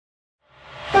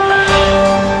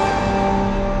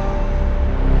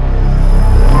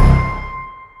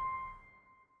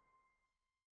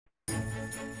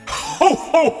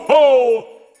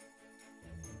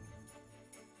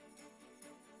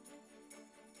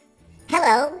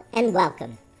Hello and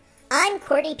welcome. I'm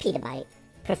Qwerty Petabyte,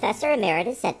 Professor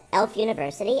Emeritus at Elf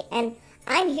University, and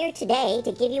I'm here today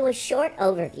to give you a short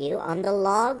overview on the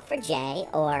Log4j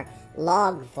or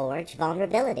Log4j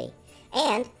vulnerability,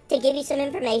 and to give you some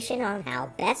information on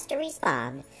how best to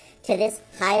respond to this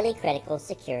highly critical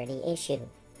security issue.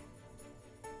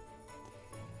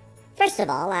 First of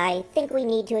all, I think we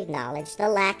need to acknowledge the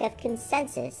lack of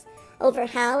consensus over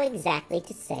how exactly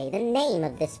to say the name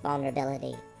of this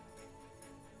vulnerability.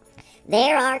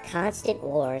 There are constant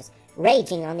wars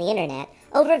raging on the internet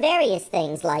over various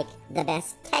things like the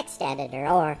best text editor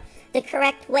or the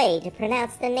correct way to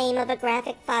pronounce the name of a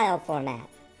graphic file format.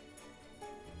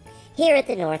 Here at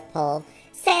the North Pole,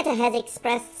 Santa has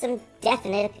expressed some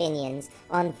definite opinions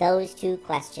on those two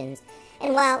questions,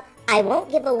 and while I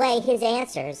won't give away his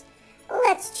answers,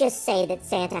 let's just say that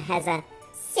Santa has a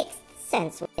sixth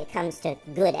sense when it comes to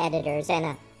good editors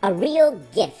and a real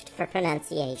gift for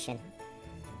pronunciation.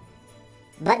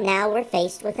 But now we're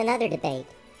faced with another debate.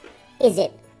 Is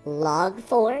it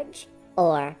Log4j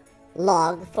or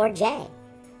Log4j?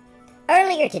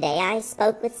 Earlier today I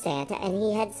spoke with Santa and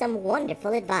he had some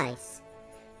wonderful advice.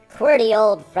 "Qwerty,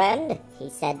 old friend,"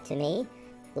 he said to me,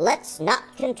 "let's not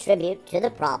contribute to the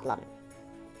problem."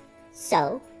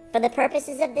 So, for the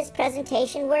purposes of this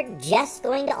presentation, we're just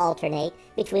going to alternate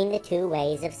between the two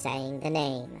ways of saying the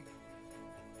name.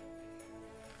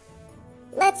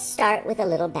 Let's start with a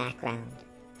little background.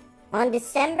 On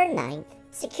December 9th,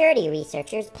 security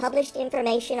researchers published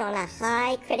information on a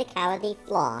high criticality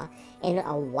flaw in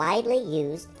a widely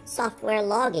used software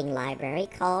logging library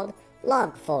called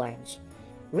Log4j,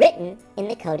 written in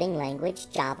the coding language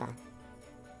Java.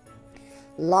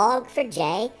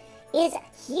 Log4j is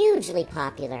hugely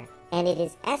popular, and it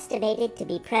is estimated to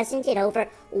be present in over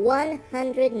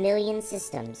 100 million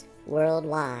systems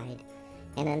worldwide.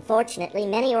 And unfortunately,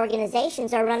 many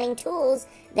organizations are running tools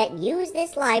that use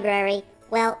this library,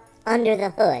 well, under the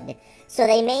hood, so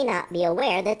they may not be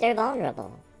aware that they're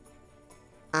vulnerable.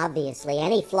 Obviously,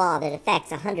 any flaw that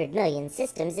affects 100 million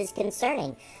systems is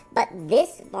concerning, but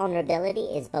this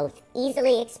vulnerability is both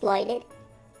easily exploited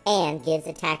and gives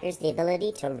attackers the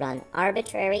ability to run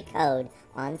arbitrary code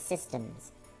on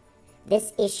systems.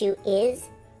 This issue is,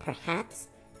 perhaps,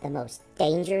 the most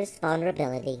dangerous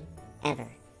vulnerability ever.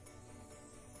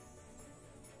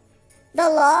 The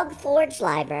Log4j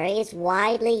library is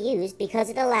widely used because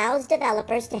it allows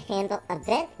developers to handle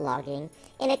event logging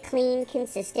in a clean,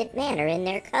 consistent manner in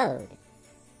their code.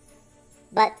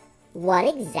 But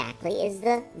what exactly is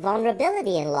the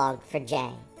vulnerability in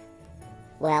Log4j?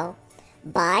 Well,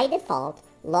 by default,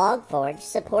 Log4j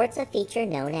supports a feature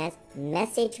known as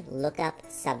message lookup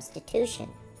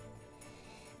substitution.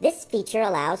 This feature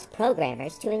allows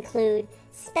programmers to include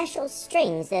special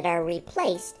strings that are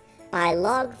replaced by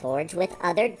Log4j with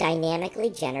other dynamically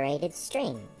generated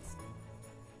strings.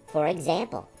 For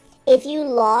example, if you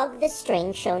log the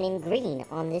string shown in green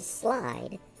on this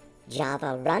slide,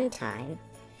 Java runtime,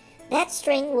 that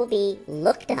string will be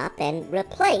looked up and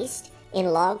replaced in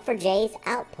Log4j's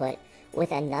output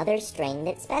with another string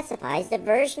that specifies the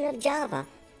version of Java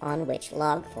on which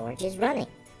Log4j is running.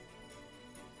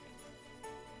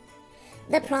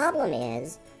 The problem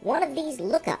is, one of these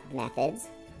lookup methods,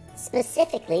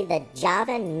 specifically the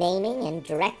Java Naming and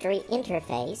Directory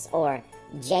Interface, or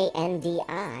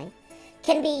JNDI,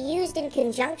 can be used in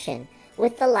conjunction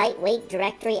with the Lightweight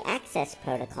Directory Access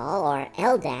Protocol, or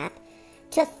LDAP,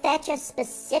 to fetch a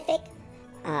specific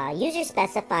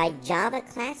user-specified Java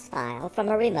class file from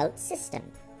a remote system.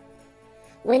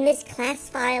 When this class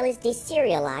file is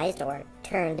deserialized or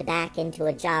turned back into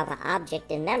a Java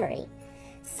object in memory,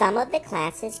 some of the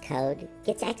class's code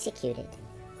gets executed.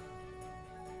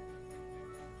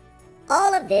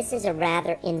 All of this is a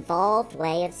rather involved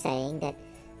way of saying that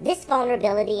this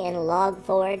vulnerability in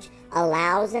Log4j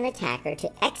allows an attacker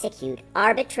to execute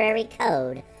arbitrary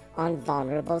code on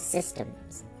vulnerable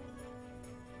systems.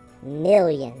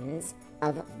 Millions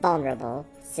of vulnerable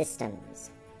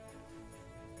systems.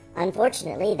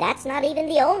 Unfortunately, that's not even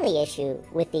the only issue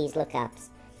with these lookups.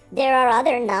 There are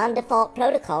other non-default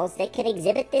protocols that can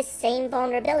exhibit this same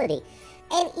vulnerability,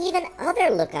 and even other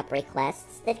lookup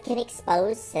requests that can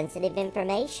expose sensitive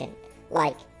information,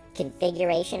 like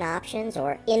configuration options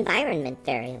or environment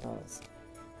variables.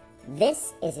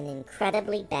 This is an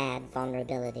incredibly bad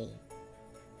vulnerability.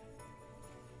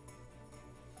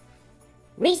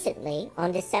 Recently,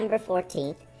 on December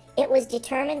 14th, it was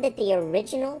determined that the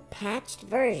original patched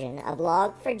version of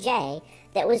Log4j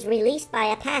that was released by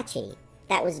Apache,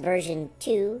 that was version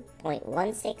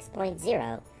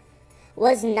 2.16.0,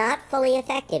 was not fully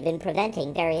effective in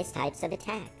preventing various types of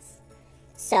attacks.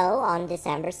 So, on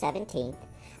December 17th,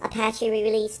 Apache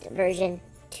released version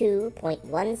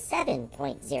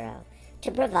 2.17.0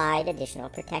 to provide additional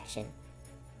protection.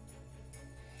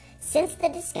 Since the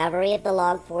discovery of the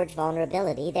Log4j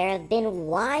vulnerability, there have been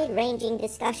wide-ranging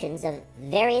discussions of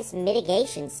various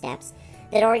mitigation steps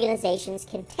that organizations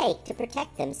can take to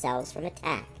protect themselves from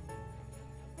attack.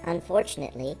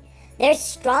 Unfortunately, there's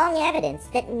strong evidence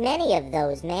that many of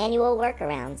those manual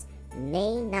workarounds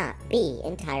may not be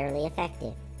entirely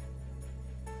effective.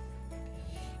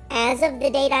 As of the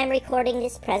date I'm recording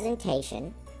this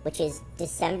presentation, which is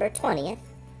December 20th,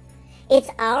 it's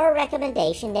our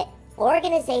recommendation that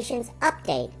organizations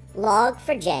update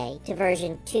Log4j to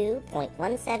version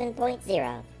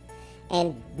 2.17.0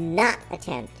 and not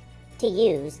attempt to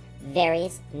use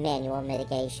various manual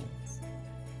mitigations.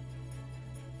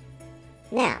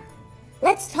 Now,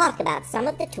 let's talk about some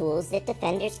of the tools that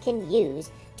defenders can use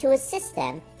to assist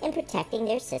them in protecting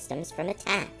their systems from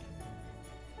attack.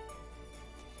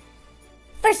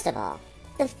 First of all,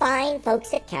 the fine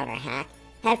folks at CounterHack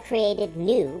have created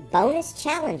new bonus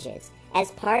challenges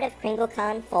as part of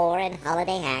KringleCon 4 and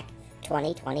Holiday Hack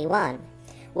 2021,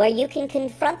 where you can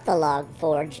confront the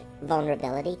Log4j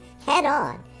vulnerability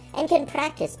head-on and can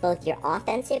practice both your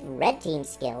offensive red team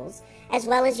skills as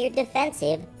well as your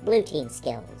defensive blue team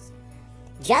skills.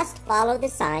 Just follow the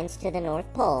signs to the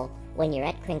North Pole when you're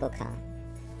at KringleCon.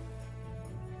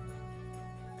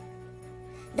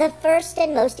 The first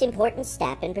and most important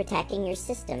step in protecting your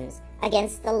systems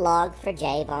against the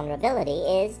Log4j vulnerability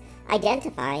is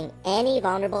identifying any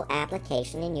vulnerable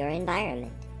application in your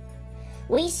environment.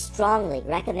 We strongly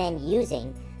recommend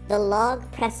using the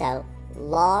Logpresso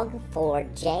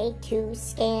Log4j2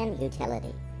 scan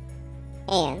utility.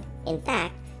 And, in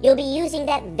fact, you'll be using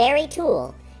that very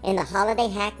tool in the Holiday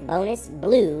Hack Bonus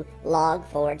Blue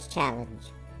Log4j Challenge.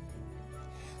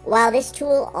 While this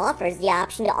tool offers the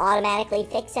option to automatically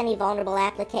fix any vulnerable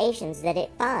applications that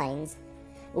it finds,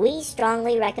 we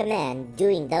strongly recommend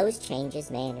doing those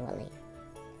changes manually.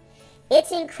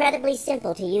 It's incredibly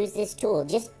simple to use this tool.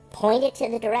 Just point it to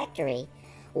the directory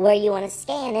where you want to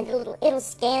scan, and it'll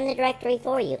scan the directory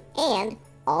for you, and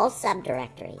all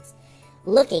subdirectories,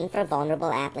 looking for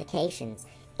vulnerable applications.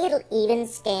 It'll even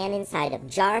scan inside of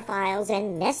jar files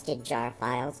and nested jar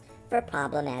files for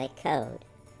problematic code.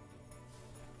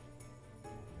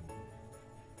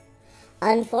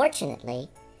 Unfortunately,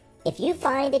 if you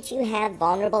find that you have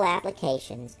vulnerable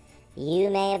applications,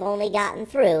 you may have only gotten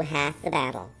through half the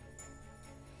battle.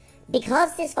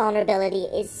 Because this vulnerability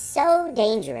is so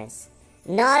dangerous,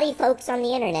 naughty folks on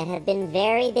the internet have been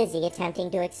very busy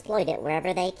attempting to exploit it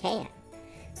wherever they can.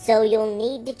 So you'll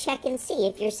need to check and see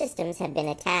if your systems have been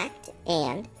attacked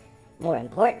and, more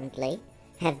importantly,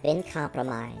 have been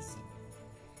compromised.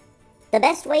 The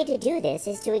best way to do this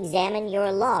is to examine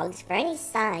your logs for any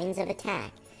signs of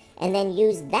attack, and then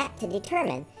use that to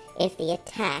determine if the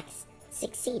attacks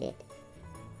succeeded.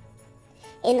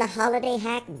 In the Holiday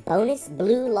Hack Bonus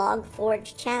Blue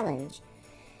Log4j Challenge,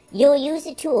 you'll use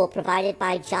a tool provided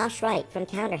by Josh Wright from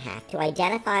CounterHack to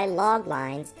identify log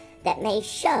lines that may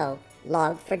show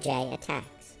Log4j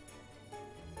attacks.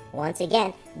 Once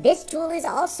again, this tool is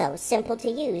also simple to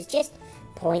use. Just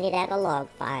point it at a log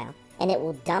file, and it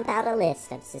will dump out a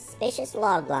list of suspicious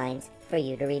log lines for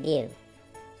you to review.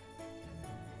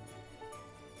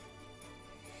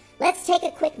 Let's take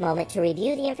a quick moment to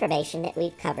review the information that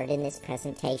we've covered in this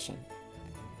presentation.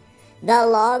 The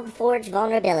Log4j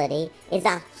vulnerability is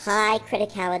a high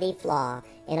criticality flaw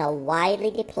in a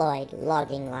widely deployed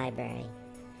logging library.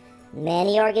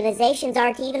 Many organizations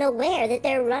aren't even aware that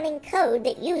they're running code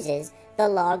that uses the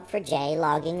Log4j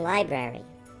logging library.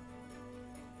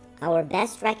 Our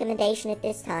best recommendation at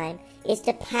this time is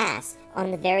to pass on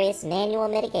the various manual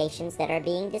mitigations that are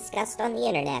being discussed on the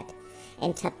internet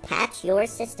and to patch your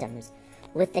systems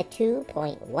with the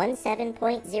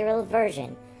 2.17.0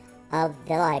 version of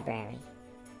the library.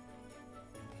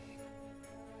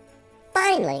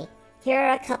 Finally, here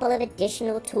are a couple of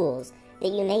additional tools that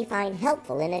you may find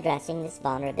helpful in addressing this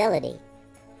vulnerability.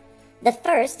 The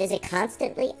first is a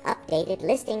constantly updated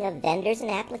listing of vendors and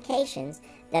applications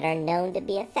that are known to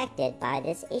be affected by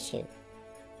this issue.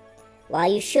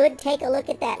 While you should take a look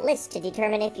at that list to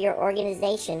determine if your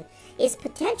organization is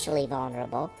potentially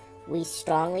vulnerable, we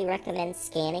strongly recommend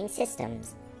scanning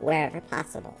systems wherever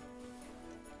possible.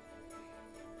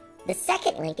 The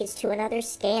second link is to another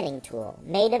scanning tool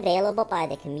made available by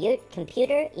the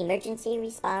Computer Emergency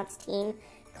Response Team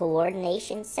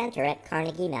Coordination Center at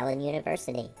Carnegie Mellon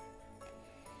University.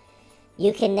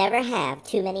 You can never have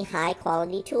too many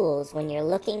high-quality tools when you're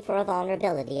looking for a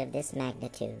vulnerability of this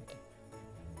magnitude.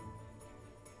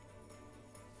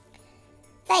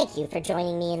 Thank you for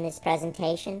joining me in this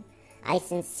presentation. I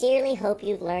sincerely hope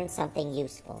you've learned something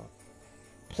useful.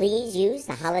 Please use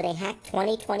the Holiday Hack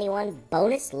 2021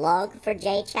 bonus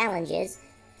Log4j challenges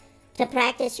to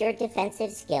practice your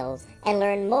defensive skills and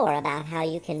learn more about how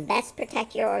you can best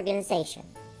protect your organization.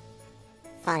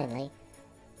 Finally,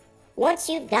 once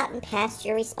you've gotten past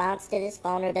your response to this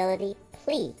vulnerability,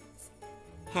 please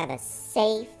have a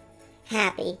safe,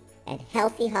 happy, and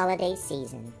healthy holiday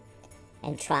season,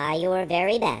 and try your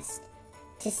very best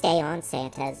to stay on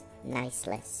Santa's nice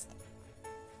list.